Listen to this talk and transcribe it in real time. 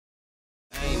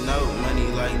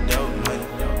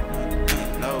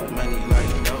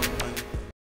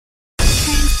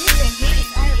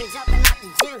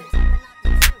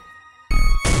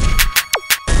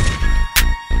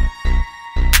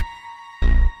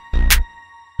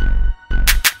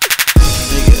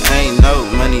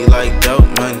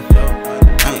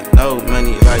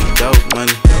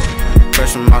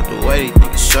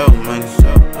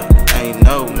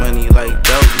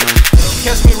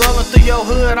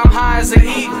I'm high as an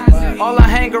eagle. All I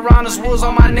hang around is wolves,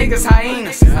 all my niggas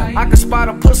hyenas. I can spot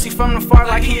a pussy from the far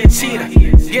like he a cheetah.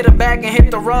 Get a bag and hit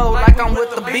the road like I'm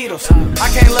with the Beatles. I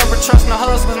can't love or trust no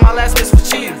hoes cause my last bitch was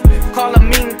cheating. Call a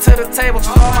meeting to the table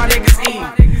cause all my niggas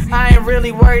eating. I ain't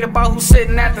really worried about who's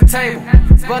sitting at the table.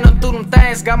 Running through them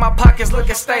things, got my pockets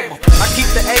looking stable. I keep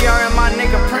the AR and my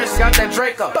nigga Prince got that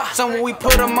Draco. So when we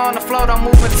put them on the floor, don't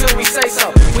move until we say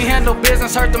so. We handle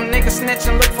business, hurt them niggas snitch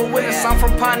and look for witness. I'm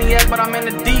from Pontiac, but I'm in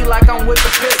the D like I'm with the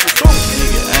Pistons.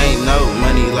 Nigga, ain't no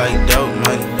money like dope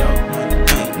money.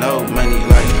 Ain't no money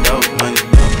like dope money.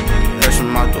 Fresh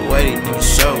from out the way, they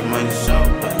niggas show money.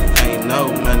 Ain't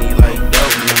no money like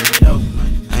dope money.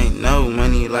 Ain't no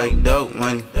money like dope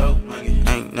money.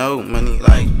 Ain't no money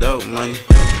like dope money.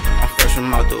 I'm fresh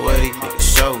from out the way, they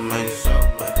niggas show money.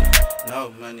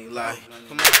 No money like.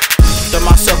 Throw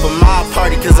myself a mob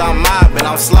party cause I'm mobbing,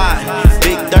 I'm sliding.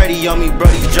 Big 30 on me,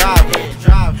 brody driving.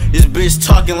 This bitch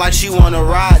talking like she wanna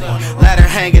ride. Ladder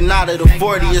hanging out of the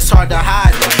 40, it's hard to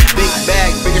hide. Big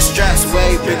bag, bigger straps,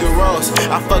 way bigger rolls.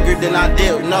 I fuck her than I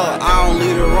did, no, I don't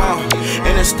lead her wrong.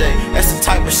 Interstate, that's the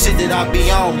type of shit that I be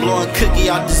on. Blowing cookie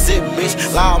out the zip,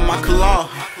 bitch, loud my cologne.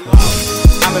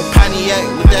 I'm in Pontiac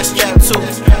with that strap too.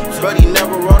 Brody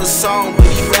never wrote a song, but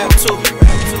he rap too.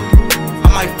 I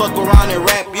might fuck around and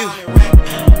rap you.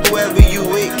 Whoever you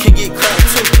with can get clapped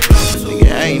too.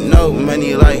 Nigga, ain't no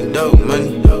money like dope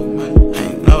money.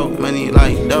 Ain't no money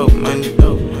like dope money.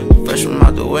 Fresh from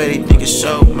out the way, they niggas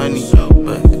show money.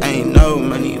 But ain't no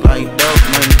money like dope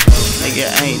money.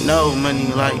 Nigga, ain't no money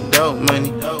like dope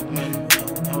money.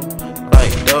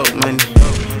 Like dope money.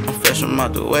 I'm fresh from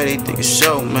out the way, they niggas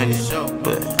show money.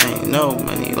 But ain't no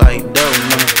money like dope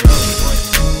money.